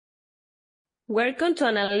Welcome to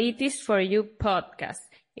Analytics for You podcast.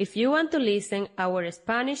 If you want to listen our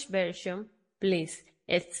Spanish version, please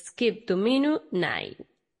skip to minute 9.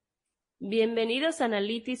 Bienvenidos a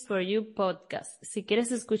Analytics for You podcast. Si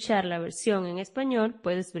quieres escuchar la versión en español,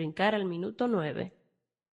 puedes brincar al minuto 9.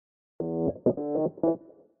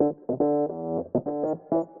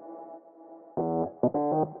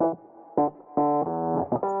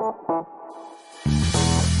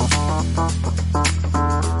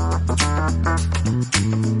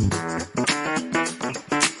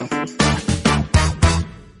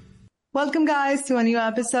 Welcome, guys, to a new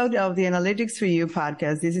episode of the Analytics for You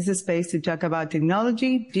podcast. This is a space to talk about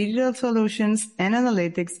technology, digital solutions, and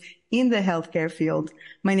analytics in the healthcare field.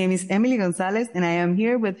 My name is Emily Gonzalez, and I am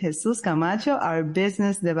here with Jesus Camacho, our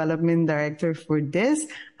Business Development Director for this.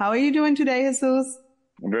 How are you doing today, Jesus?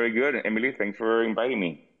 Very good, Emily. Thanks for inviting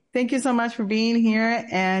me. Thank you so much for being here,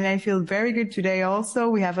 and I feel very good today also.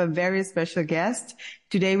 We have a very special guest.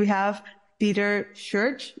 Today we have Peter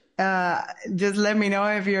Church. Just let me know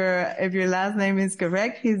if your last name is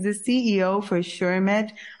correct. He's the CEO for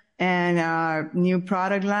SureMed and our new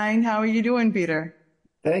product line. How are you doing, Peter?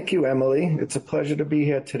 Thank you, Emily. It's a pleasure to be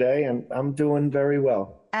here today, and I'm doing very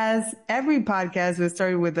well. As every podcast, we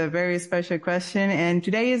start with a very special question, and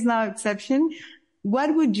today is no exception.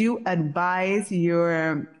 What would you advise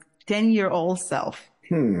your 10-year-old self?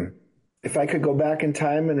 If I could go back in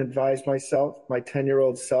time and advise myself, my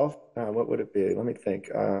 10-year-old self, what would it be? Let me think.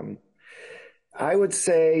 I would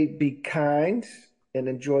say be kind and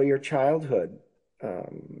enjoy your childhood.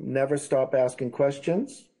 Never stop asking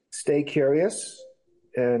questions. Stay curious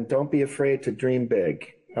and don't be afraid to dream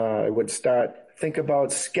big. I would think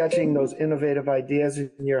about sketching those innovative ideas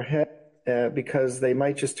in your head because they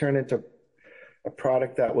might just turn into a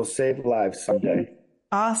product that will save lives someday.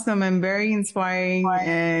 Awesome and very inspiring.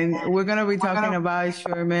 And we're going to be talking about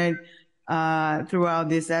SureMed throughout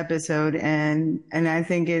this episode, and I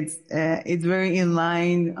think it's very in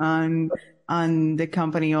line on the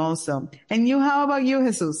company also. And you, how about you,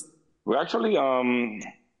 Jesus? Well, actually,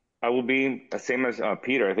 I will be the same as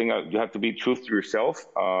Peter. I think you have to be true to yourself.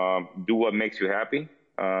 Do what makes you happy.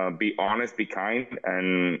 Be honest, be kind,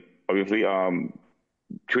 and obviously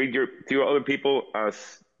treat other people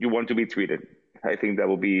as you want to be treated. I think that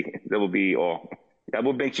will be all. That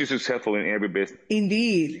will make you successful in every business.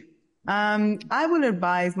 Indeed. I would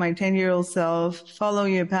advise my 10-year-old self, follow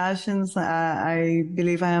your passions. I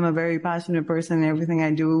believe I am a very passionate person in everything I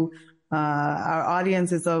do. Our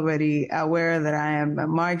audience is already aware that I am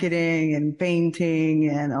marketing and painting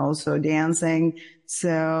and also dancing.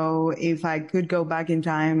 So if I could go back in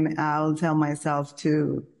time, I'll tell myself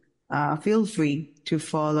to feel free to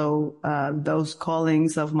follow those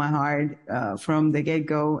callings of my heart from the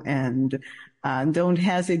get-go, and don't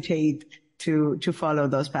hesitate to follow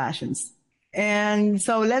those passions. And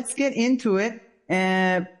so let's get into it.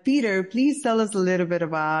 Peter, please tell us a little bit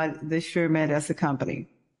about the SureMed as a company.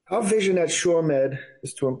 Our vision at SureMed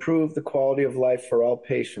is to improve the quality of life for all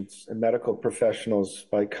patients and medical professionals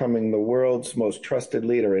by becoming the world's most trusted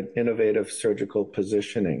leader in innovative surgical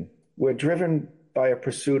positioning. We're driven by a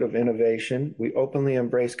pursuit of innovation. We openly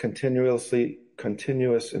embrace continuous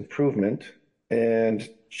improvement and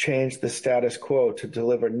change the status quo to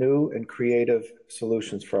deliver new and creative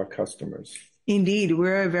solutions for our customers. Indeed,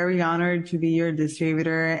 we're very honored to be your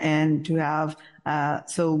distributor and to have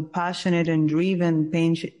so passionate and driven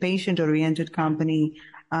patient-oriented company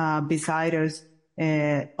beside us,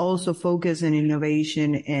 also focus on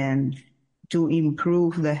innovation and to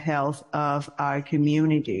improve the health of our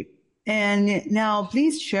community. And now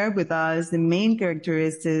please share with us the main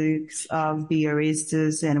characteristics of the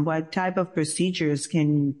aristas and what type of procedures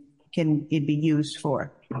can it be used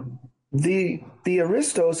for? The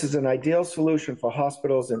Aristos is an ideal solution for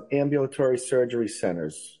hospitals and ambulatory surgery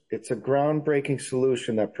centers. It's a groundbreaking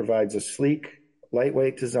solution that provides a sleek,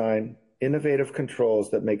 lightweight design, innovative controls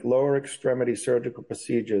that make lower extremity surgical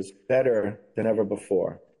procedures better than ever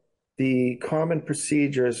before. The common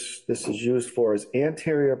procedures this is used for is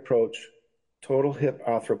anterior approach, total hip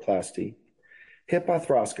arthroplasty, hip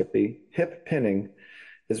arthroscopy, hip pinning,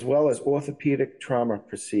 as well as orthopedic trauma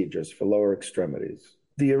procedures for lower extremities.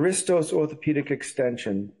 The Aristos orthopedic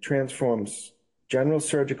extension transforms general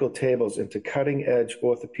surgical tables into cutting-edge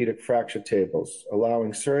orthopedic fracture tables,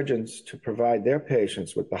 allowing surgeons to provide their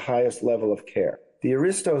patients with the highest level of care. The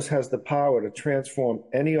Aristos has the power to transform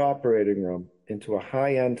any operating room into a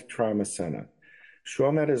high-end trauma center.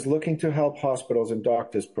 SureMed is looking to help hospitals and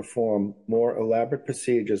doctors perform more elaborate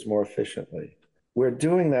procedures more efficiently. We're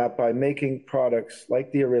doing that by making products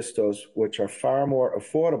like the Aristos, which are far more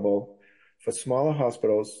affordable for smaller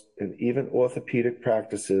hospitals and even orthopedic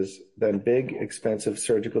practices than big, expensive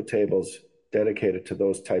surgical tables dedicated to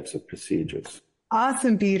those types of procedures.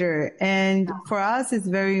 Awesome, Peter. And for us, it's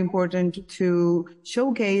very important to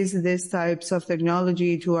showcase these types of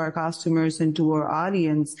technology to our customers and to our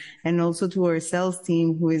audience, and also to our sales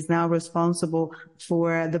team, who is now responsible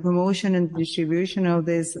for the promotion and distribution of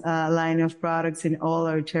this line of products in all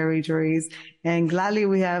our territories. And gladly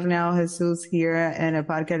we have now Jesus here and a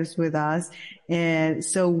podcast with us. And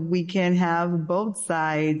so we can have both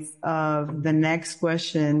sides of the next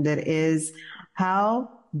question, that is, how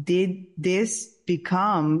did this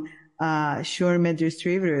become SureMed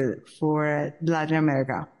distributor for Latin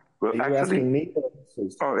America? Well, Are you asking me?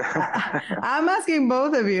 I'm asking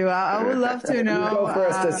both of you. I would love to know. You go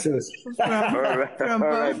first, Jesus. From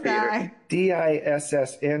both sides.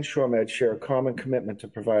 DISS and SureMed share a common commitment to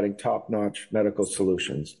providing top-notch medical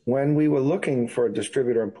solutions. When we were looking for a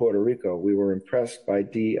distributor in Puerto Rico, we were impressed by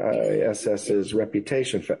DISS's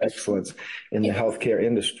reputation for excellence in the healthcare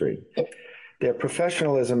industry. Their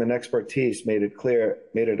professionalism and expertise made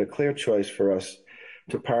it a clear choice for us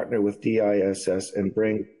to partner with DISS and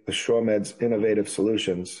bring the SureMed's innovative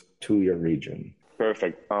solutions to your region.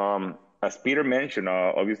 Perfect. As Peter mentioned,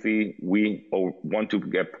 obviously we want to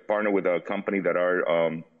partner with a company that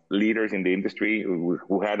are leaders in the industry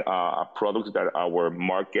who had products that our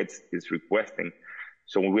markets is requesting.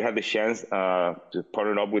 So when we had the chance to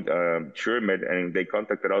partner up with SureMed and they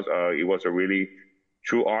contacted us, it was a really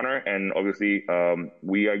true honor, and obviously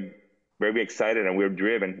we are very excited and we're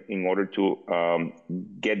driven in order to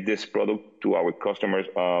get this product to our customers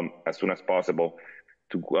as soon as possible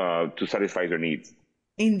to satisfy their needs.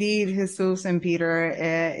 Indeed, Jesus and Peter,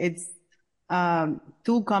 it's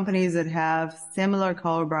two companies that have similar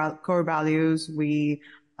core values. We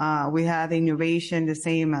have innovation the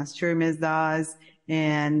same as SureMed does,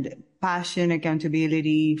 and passion,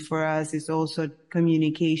 accountability. For us is also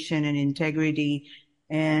communication and integrity.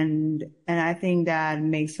 And I think that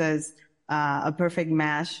makes us a perfect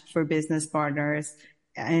match for business partners.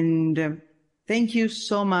 And thank you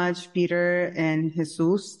so much, Peter and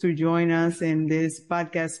Jesus, to join us in this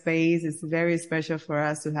podcast space. It's very special for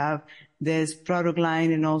us to have this product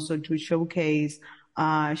line and also to showcase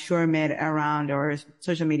SureMed around our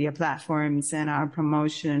social media platforms and our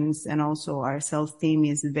promotions, and also our sales team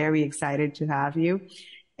is very excited to have you.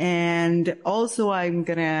 And also I'm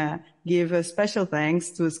going to give a special thanks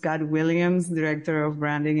to Scott Williams, Director of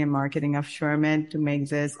Branding and Marketing of SureMed, to make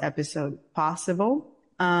this episode possible.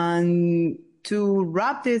 And to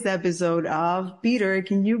wrap this episode off, Peter,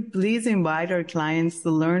 can you please invite our clients to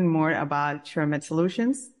learn more about SureMed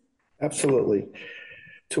Solutions? Absolutely.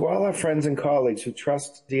 To all our friends and colleagues who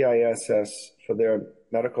trust DISS for their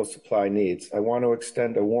medical supply needs, I want to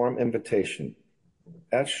extend a warm invitation.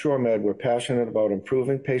 At SureMed, we're passionate about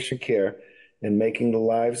improving patient care and making the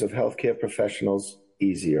lives of healthcare professionals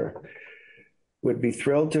easier. We'd be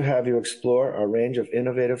thrilled to have you explore our range of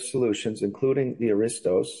innovative solutions, including the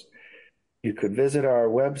Aristos. You could visit our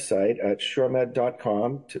website at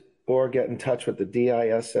suremed.com or get in touch with the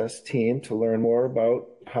DISS team to learn more about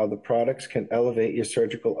how the products can elevate your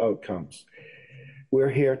surgical outcomes.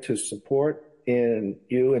 We're here to support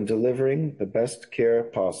you in delivering the best care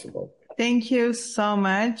possible. Thank you so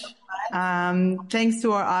much. Thanks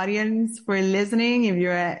to our audience for listening. If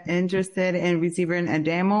you're interested in receiving a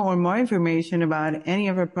demo or more information about any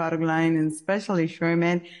of our product line, and especially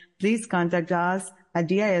SureMed, please contact us at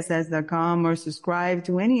diss.com or subscribe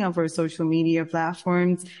to any of our social media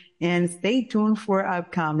platforms, and stay tuned for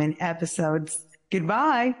upcoming episodes.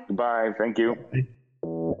 Goodbye. Goodbye. Thank you.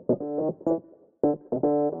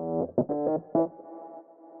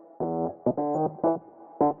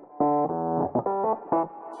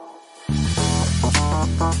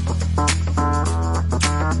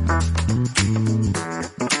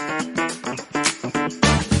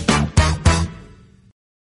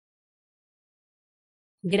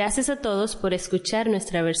 Gracias a todos por escuchar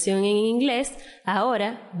nuestra versión en inglés.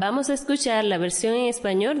 Ahora vamos a escuchar la versión en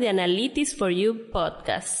español de Analytics for You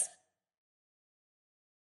Podcast.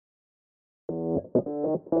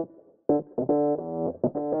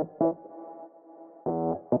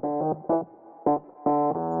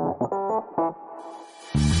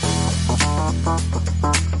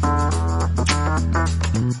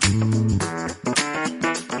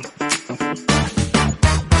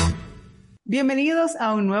 Bienvenidos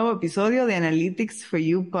a un nuevo episodio de Analytics for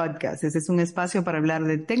You Podcast. Este es un espacio para hablar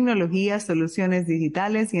de tecnología, soluciones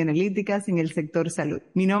digitales y analíticas en el sector salud.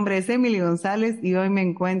 Mi nombre es Emily González y hoy me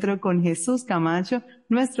encuentro con Jesús Camacho,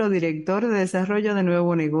 nuestro director de desarrollo de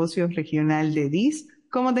nuevo negocio regional de DIS.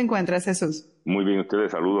 ¿Cómo te encuentras, Jesús? Muy bien,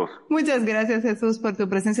 ustedes, saludos. Muchas gracias, Jesús, por tu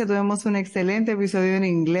presencia. Tuvimos un excelente episodio en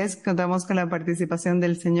inglés. Contamos con la participación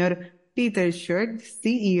del señor Peter Short,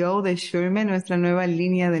 CEO de Sherman, nuestra nueva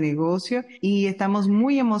línea de negocio, y estamos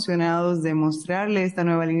muy emocionados de mostrarle esta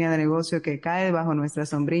nueva línea de negocio que cae bajo nuestra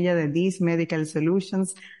sombrilla de This Medical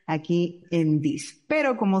Solutions aquí en This.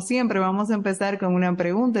 Pero como siempre vamos a empezar con una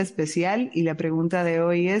pregunta especial, y la pregunta de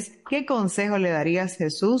hoy es: ¿qué consejo le darías,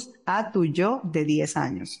 Jesús, a tu yo de 10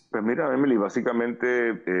 años? Pues mira, Emily,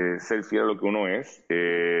 básicamente ser fiel a lo que uno es,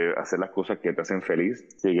 hacer las cosas que te hacen feliz,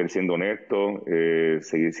 seguir siendo honesto,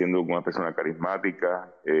 seguir siendo una persona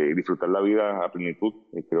carismática y disfrutar la vida a plenitud.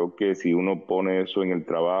 Creo que si uno pone eso en el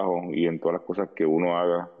trabajo y en todas las cosas que uno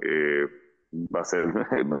haga, va a ser,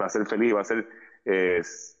 va a ser feliz, va a ser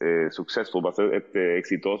successful, va a ser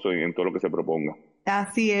exitoso en todo lo que se proponga.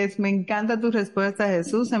 Así es, me encanta tu respuesta,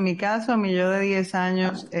 Jesús. En mi caso, a mi yo de 10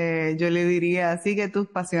 años, yo le diría: sigue tus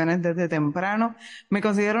pasiones desde temprano. Me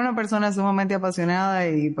considero una persona sumamente apasionada,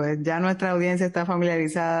 y pues ya nuestra audiencia está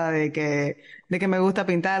familiarizada de que me gusta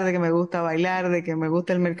pintar, de que me gusta bailar, de que me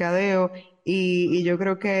gusta el mercadeo, y yo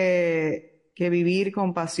creo que vivir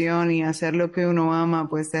con pasión y hacer lo que uno ama,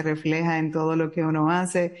 pues se refleja en todo lo que uno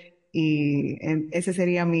hace, y ese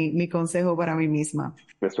sería mi consejo para mí misma.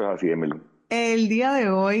 Eso es así, Emily. El día de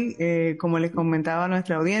hoy, como les comentaba a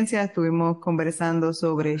nuestra audiencia, estuvimos conversando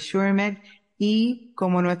sobre SureMed, y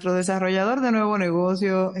como nuestro desarrollador de nuevo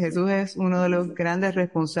negocio, Jesús es uno de los grandes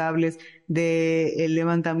responsables del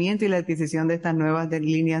levantamiento y la adquisición de estas nuevas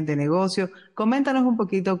líneas de negocio. Coméntanos un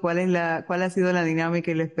poquito cuál ha sido la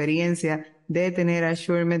dinámica y la experiencia de tener a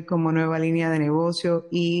SureMed como nueva línea de negocio,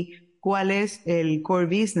 y cuál es el core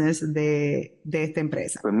business de esta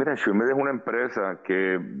empresa. Pues mira, Shumed es una empresa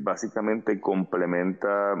que básicamente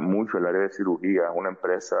complementa mucho el área de cirugía. Es una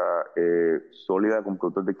empresa sólida con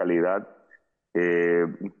productos de calidad eh,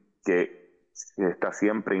 que está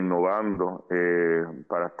siempre innovando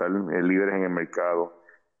para estar líderes en el mercado.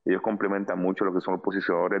 Ellos complementan mucho lo que son los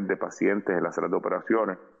posicionadores de pacientes en las salas de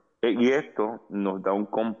operaciones. Y esto nos da un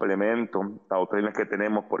complemento a otras líneas que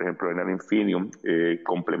tenemos, por ejemplo, en el Infinium,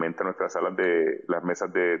 complementa nuestras salas las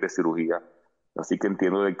mesas de cirugía. Así que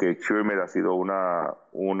entiendo de que Shermer ha sido una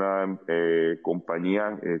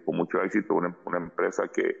compañía con mucho éxito, una empresa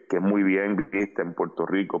que es muy bien vista en Puerto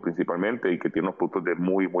Rico principalmente, y que tiene unos productos de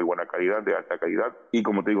muy buena calidad, de alta calidad. Y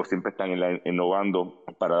como te digo, siempre están innovando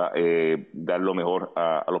para dar lo mejor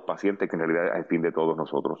a los pacientes, que en realidad es el fin de todos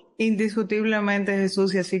nosotros. Indiscutiblemente,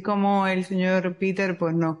 Jesús, y así como el señor Peter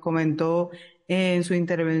pues nos comentó en su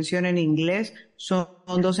intervención en inglés, son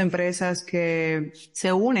dos empresas que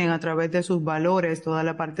se unen a través de sus valores, toda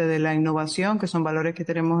la parte de la innovación, que son valores que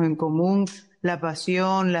tenemos en común, la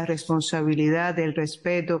pasión, la responsabilidad, el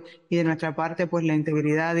respeto, y de nuestra parte pues la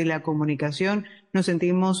integridad y la comunicación. Nos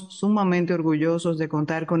sentimos sumamente orgullosos de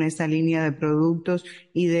contar con esta línea de productos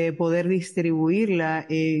y de poder distribuirla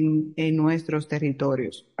en nuestros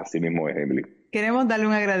territorios. Así mismo es, Emily. Queremos darle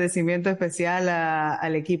un agradecimiento especial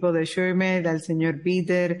al equipo de SureMed, al señor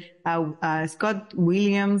Peter, a Scott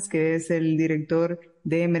Williams, que es el director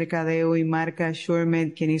de mercadeo y marca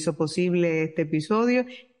SureMed, quien hizo posible este episodio,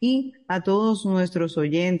 y a todos nuestros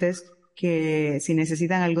oyentes que si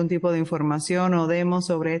necesitan algún tipo de información o demos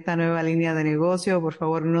sobre esta nueva línea de negocio, por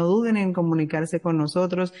favor no duden en comunicarse con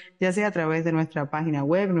nosotros, ya sea a través de nuestra página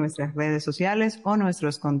web, nuestras redes sociales o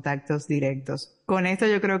nuestros contactos directos. Con esto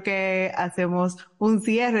yo creo que hacemos un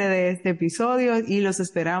cierre de este episodio y los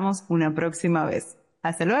esperamos una próxima vez.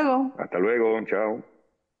 Hasta luego. Hasta luego, chao.